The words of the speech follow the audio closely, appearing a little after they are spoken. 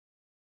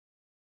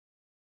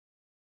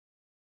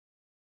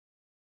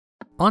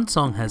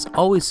OnSong has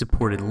always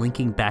supported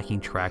linking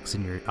backing tracks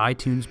in your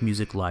iTunes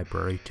music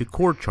library to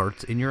chord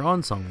charts in your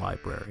OnSong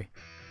library.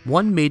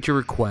 One major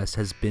request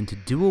has been to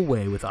do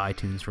away with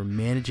iTunes for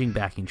managing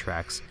backing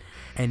tracks,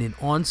 and in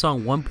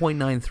OnSong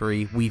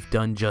 1.93 we've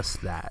done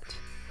just that.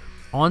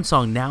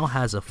 OnSong now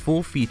has a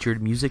full-featured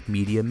music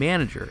media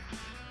manager.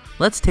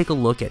 Let's take a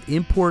look at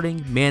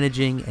importing,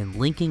 managing, and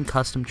linking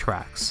custom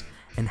tracks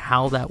and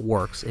how that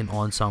works in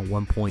OnSong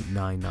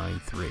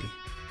 1.993.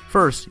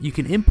 First, you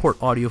can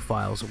import audio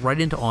files right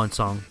into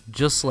OnSong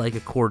just like a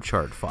chord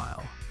chart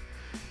file.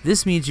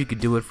 This means you could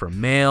do it from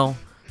Mail,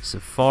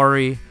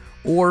 Safari,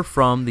 or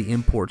from the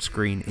import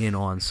screen in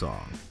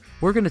OnSong.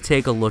 We're going to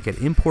take a look at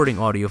importing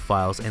audio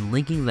files and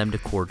linking them to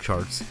chord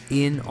charts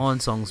in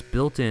OnSong's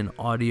built-in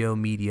Audio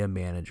Media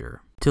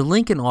Manager. To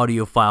link an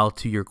audio file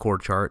to your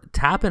chord chart,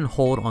 tap and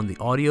hold on the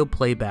Audio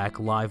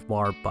Playback Live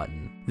Bar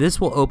button. This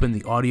will open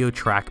the audio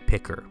track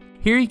picker.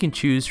 Here you can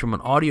choose from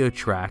an audio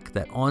track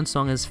that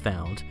OnSong has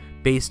found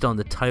based on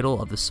the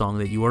title of the song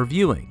that you are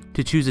viewing.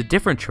 To choose a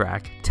different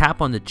track,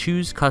 tap on the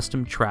Choose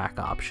Custom Track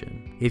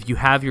option. If you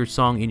have your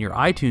song in your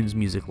iTunes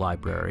music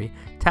library,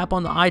 tap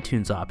on the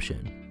iTunes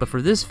option. But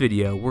for this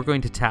video, we're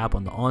going to tap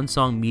on the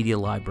OnSong Media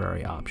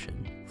Library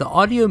option. The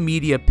Audio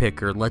Media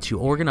Picker lets you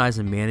organize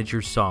and manage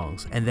your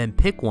songs, and then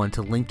pick one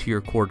to link to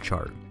your chord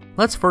chart.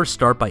 Let's first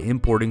start by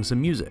importing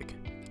some music.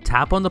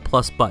 Tap on the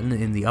plus button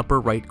in the upper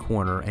right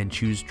corner and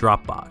choose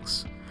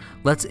Dropbox.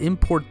 Let's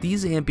import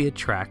these ambient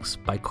tracks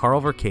by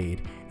Carl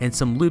Vercade and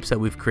some loops that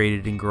we've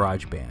created in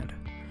GarageBand.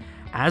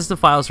 As the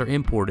files are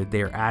imported,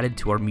 they are added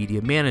to our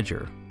Media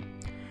Manager.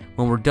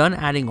 When we're done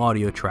adding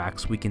audio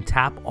tracks, we can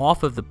tap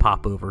off of the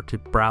popover to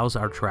browse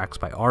our tracks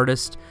by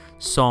artist,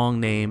 song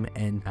name,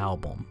 and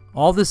album.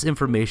 All this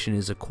information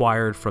is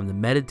acquired from the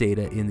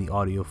metadata in the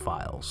audio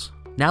files.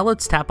 Now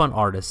let's tap on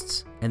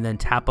artists and then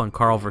tap on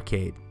Carl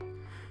Vercade.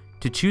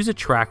 To choose a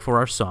track for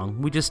our song,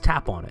 we just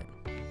tap on it.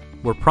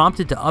 We're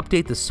prompted to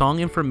update the song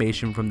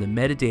information from the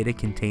metadata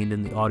contained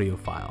in the audio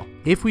file.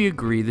 If we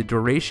agree, the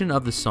duration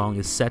of the song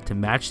is set to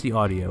match the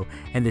audio,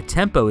 and the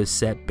tempo is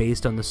set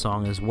based on the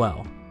song as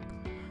well.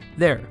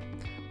 There,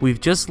 we've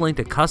just linked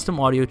a custom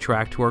audio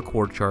track to our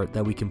chord chart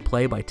that we can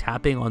play by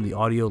tapping on the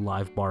Audio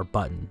Live Bar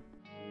button.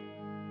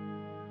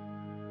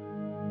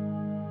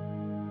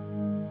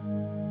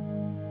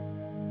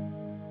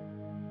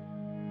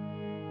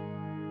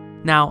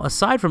 Now,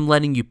 aside from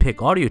letting you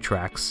pick audio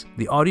tracks,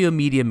 the Audio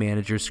Media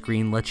Manager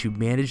screen lets you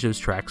manage those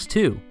tracks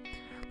too.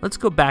 Let's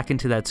go back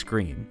into that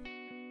screen.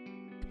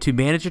 To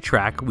manage a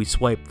track, we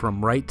swipe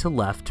from right to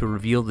left to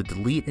reveal the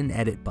Delete and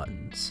Edit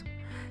buttons.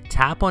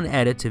 Tap on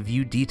Edit to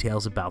view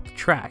details about the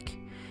track.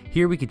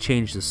 Here we can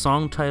change the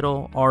song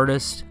title,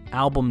 artist,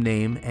 album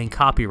name, and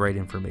copyright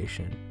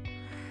information.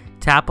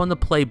 Tap on the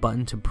Play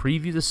button to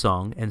preview the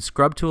song and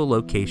scrub to a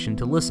location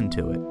to listen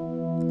to it.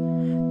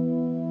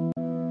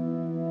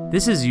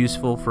 This is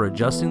useful for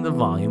adjusting the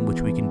volume, which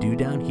we can do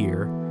down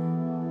here,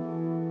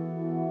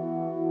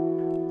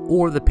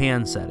 or the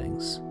pan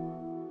settings.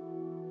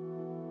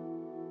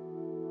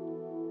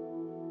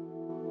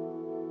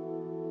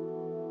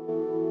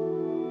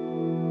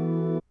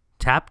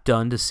 Tap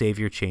Done to save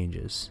your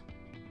changes.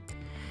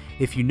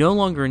 If you no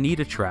longer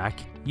need a track,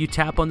 you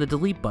tap on the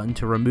Delete button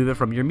to remove it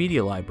from your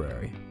media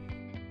library.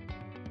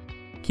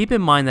 Keep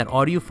in mind that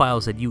audio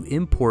files that you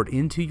import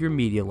into your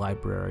media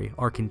library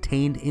are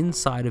contained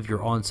inside of your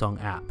OnSong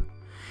app.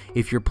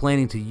 If you're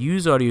planning to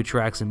use audio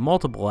tracks in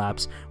multiple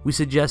apps, we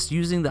suggest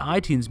using the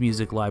iTunes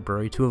music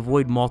library to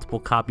avoid multiple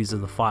copies of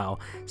the file,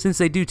 since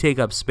they do take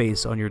up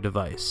space on your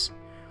device.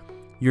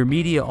 Your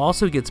media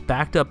also gets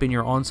backed up in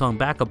your OnSong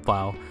backup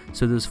file,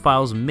 so those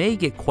files may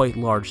get quite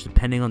large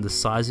depending on the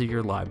size of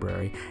your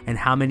library and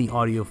how many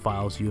audio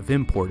files you have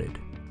imported.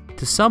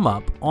 To sum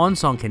up,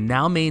 OnSong can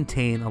now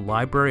maintain a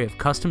library of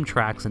custom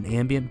tracks and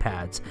ambient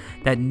pads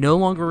that no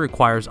longer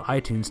requires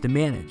iTunes to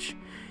manage.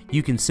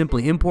 You can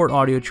simply import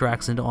audio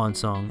tracks into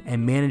OnSong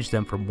and manage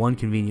them from one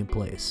convenient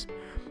place.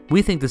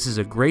 We think this is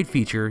a great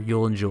feature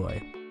you'll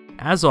enjoy.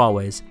 As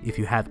always, if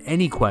you have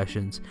any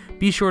questions,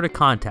 be sure to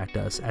contact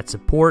us at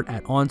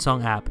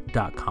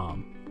support@onsongapp.com.